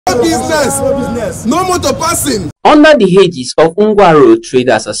business. No motor passing. Under the aegis of Ngwa Road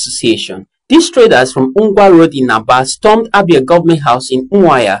Traders Association, these traders from Ngwa Road in Aba stormed Abia government house in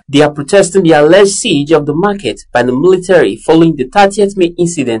Ngwa. They are protesting the alleged siege of the market by the military following the 30th May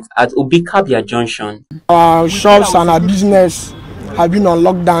incident at Obikabia Junction. Our shops and our business have been on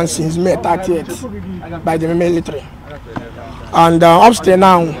lockdown since May 30th by the military. And upstairs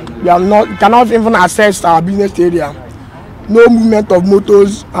now, we cannot even access our business area. No movement of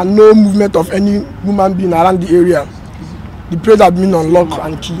motors and no movement of any human being around the area. The place has been on lock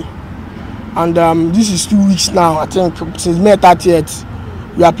and key. And this is 2 weeks now, I think, since May 30th.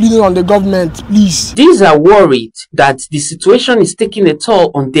 We are pleading on the government, please. These are worried that the situation is taking a toll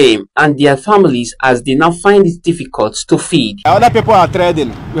on them and their families as they now find it difficult to feed. Other people are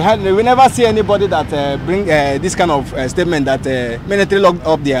trading. We never see anybody that bring this kind of statement that military locked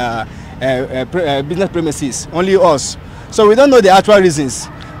up their business premises, only us. So we don't know the actual reasons.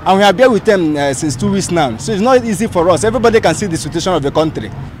 And we have been with them since 2 weeks now. So it's not easy for us. Everybody can see the situation of the country.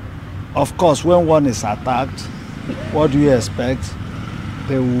 Of course, when one is attacked, what do you expect?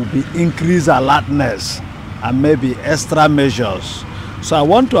 There will be increased alertness and maybe extra measures. So I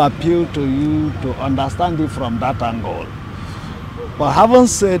want to appeal to you to understand it from that angle. But having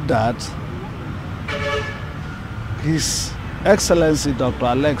said that, His Excellency Dr.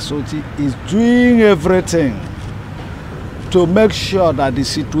 Alex Soti is doing everything to make sure that the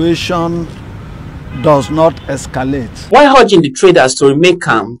situation does not escalate. While urging the traders to remain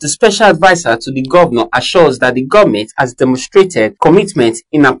calm, the special advisor to the governor assures that the government has demonstrated commitment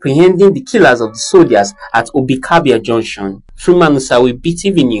in apprehending the killers of the soldiers at Obikabia Junction. Freeman Usawi,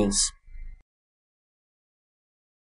 BTV News.